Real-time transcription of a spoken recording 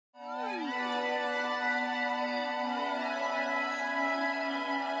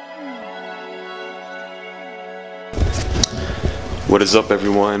What is up,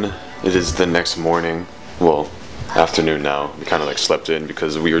 everyone? It is the next morning, well, afternoon now. We kind of like slept in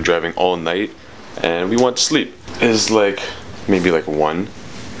because we were driving all night and we want to sleep. It's like maybe like 1.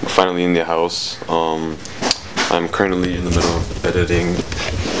 We're finally in the house. I'm currently in the middle of editing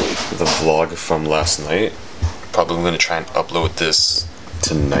the vlog from last night. Probably gonna try and upload this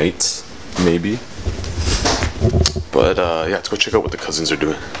tonight, maybe. But yeah, let's go check out what the cousins are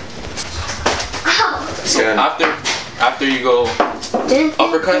doing. So after you go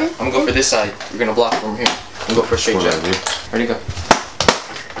uppercut, I'm gonna go for this side. You're gonna block from here. I'm gonna go for a straight jab. Ready, go.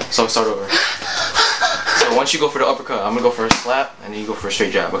 So start over. So once you go for the uppercut, I'm gonna go for a slap, and then you go for a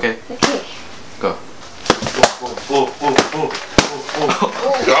straight jab, okay? Okay. Go. That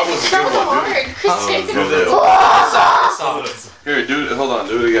was a good one, dude. Here, do it. Hold on,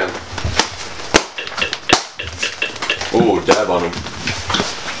 do it again. Oh, dab on him.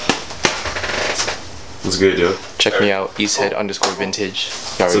 That's good, dude. Check me out, Easthead_vintage.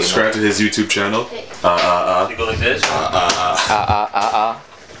 Subscribe to his YouTube channel. You go like this?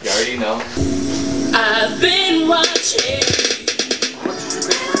 You already know. I've been watching.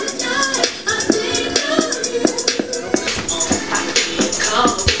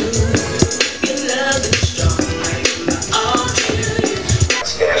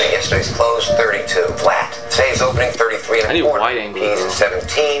 Yesterday's close 32 flat. Today's opening 33 and a quarter. Wide angle. P's at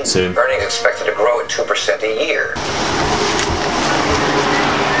 17. Same. Earnings expected to grow at 2% a year.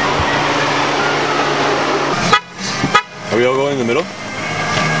 Are we all going in the middle?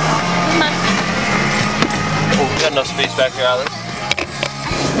 Oh, we got enough space back here, Alex.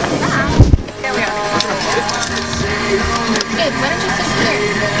 There we are. Good, why don't you sit here?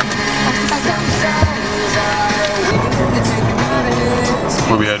 I'll sit back down.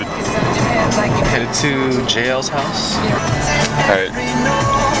 Where we headed? Headed to JL's house. Alright.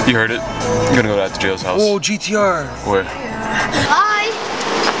 You heard it. I'm gonna go back to Jail's house. Oh, GTR. Where? Bye.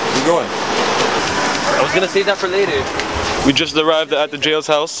 Where you going? I was gonna save that for later. We just arrived at the Jail's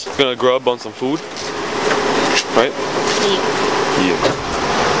house. Gonna grub on some food. Right? Yeah.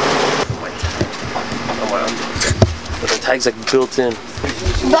 Oh wow. But the tag's like built in.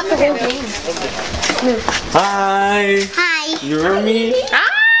 About the whole game. Hi! Hi. You remember me? Hi.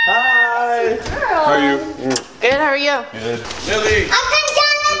 Hi! How are you? Good, how are you? Good. Lily! Uncle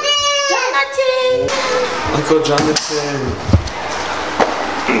Jonathan! Uncle Jonathan!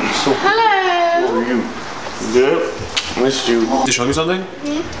 Hello. How are you? Good? Missed you. Did you show me something?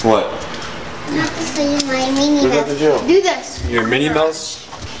 What? I have to show you my Minnie Look at the jail. Mouse. Do this. Your Minnie Mouse?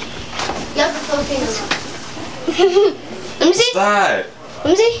 You have to put fingers on. Let me see. What's that? Let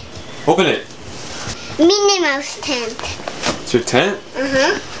me see. Open it. Minnie Mouse tent. It's your tent?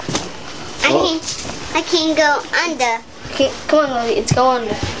 I can go under. Come on, Lily. It's go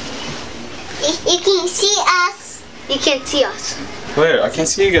under. You can see us. You can't see us. Where? I can't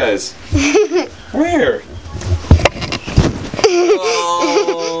see you guys. Where?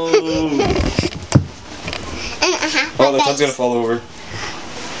 Oh, the tent's gonna fall over.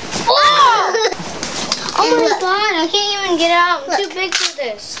 Oh my god, I can't even get out. I'm too big for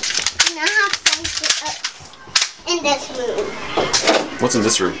this. And I have something in this room. What's in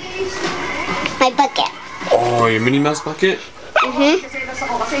this room? My bucket. Oh, your Minnie Mouse bucket?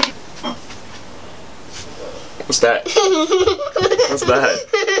 What's that? What's that?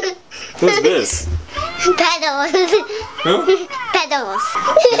 What's this? Pedals. Who? Pedals.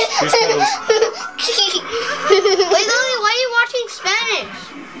 Who's pedals? Wait, Lily, why are you watching Spanish?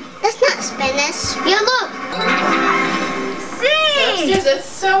 That's not Spanish. Yeah, look. See? It's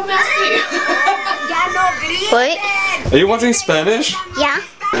so messy. Wait. Are you watching Spanish? Yeah.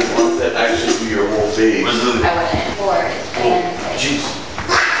 I want that actually be your whole face. I went in for it. Jeez.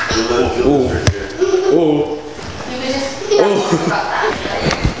 Oh. Oh.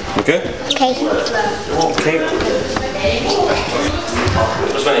 Okay? Okay. Okay.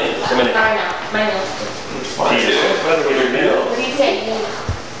 What's my name? Say my name. My nose. Peter. What do you say?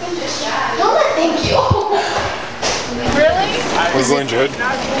 No, thank you. Really? We're going, Jared.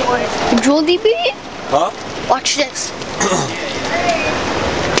 Jewel DP? Huh? Watch this.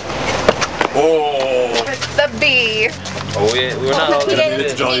 Oh. The B. Oh yeah, we're not all gonna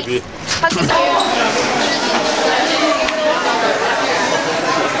It's Jollibee.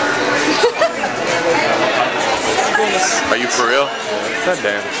 Are you for real? God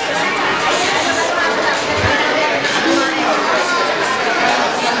damn.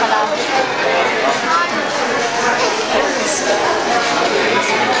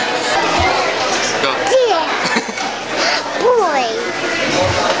 Boy.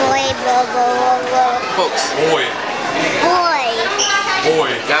 Boy, boy, boy, boy. Folks. Boy. Boy.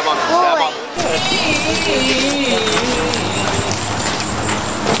 Boy. Dab on him. Dab on him.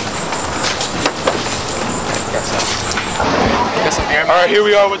 Get some air. Alright, here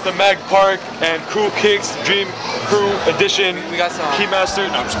we are with the Mag Park and Cool Kicks Dream Crew Edition. We got some Keymaster.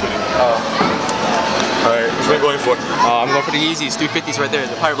 No, I'm just kidding. Alright, which one are you going for? I'm going for the Yeezys, 350s right there,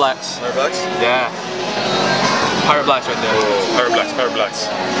 the Pirate Blacks. Pirate Blacks? Yeah. Pirate Blacks right there. Oh, Pirate Blacks, Pirate Blacks.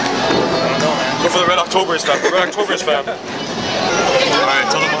 I don't know, man. Go for the Red Octobers, fam. Red Octobers, fam.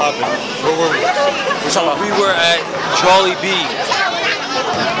 Alright, tell them what happened. Where were we? We were at Jolly Bee.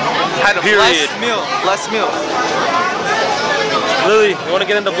 Had a less meal. Lily, you want to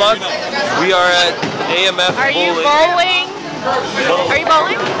get in the vlog? We are at AMF Are you bowling. bowling? Are you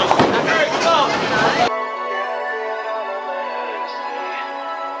bowling?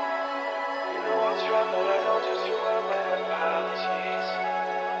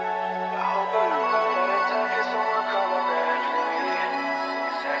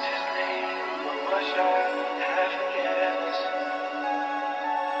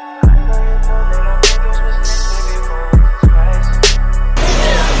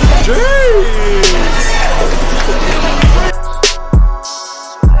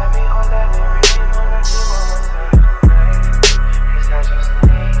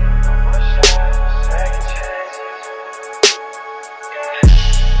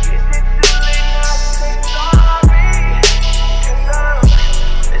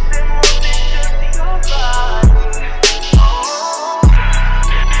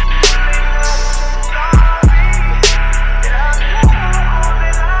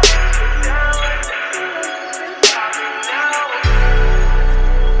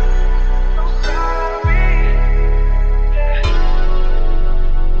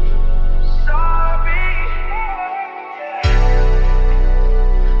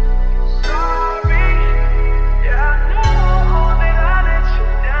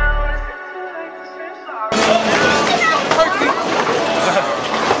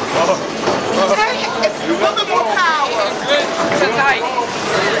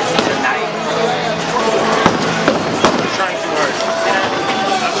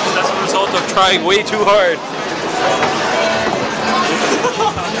 Trying way too hard.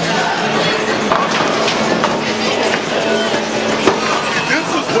 This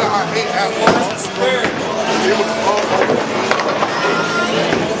is where I hate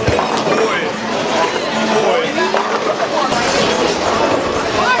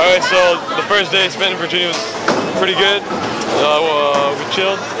Alright, so the first day spent in Virginia was pretty good. We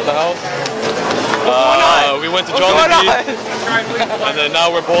chilled at the house. We went to Jolly Bee, and then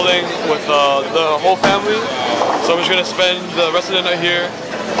now we're bowling with the whole family. So we're just gonna spend the rest of the night here.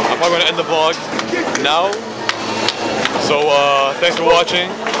 I'm probably gonna end the vlog now. So thanks for watching.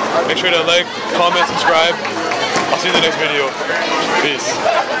 Make sure to like, comment, subscribe. I'll see you in the next video. Peace.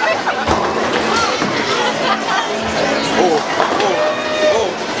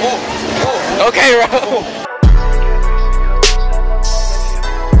 Okay, bro.